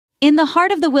In the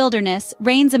heart of the wilderness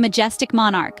reigns a majestic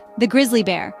monarch, the grizzly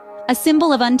bear. A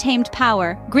symbol of untamed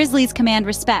power, grizzlies command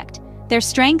respect. Their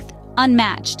strength,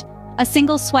 unmatched. A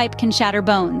single swipe can shatter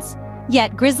bones.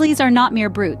 Yet, grizzlies are not mere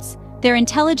brutes. They're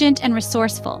intelligent and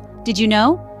resourceful. Did you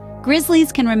know?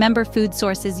 Grizzlies can remember food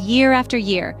sources year after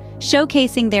year,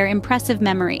 showcasing their impressive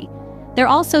memory. They're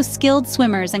also skilled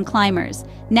swimmers and climbers,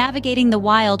 navigating the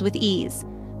wild with ease.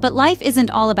 But life isn't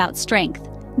all about strength.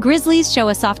 Grizzlies show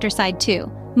a softer side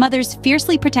too. Mothers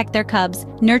fiercely protect their cubs,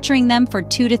 nurturing them for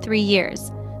 2 to 3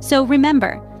 years. So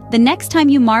remember, the next time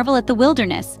you marvel at the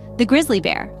wilderness, the grizzly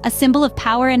bear, a symbol of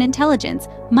power and intelligence,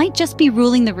 might just be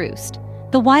ruling the roost.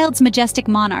 The wild's majestic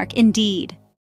monarch, indeed.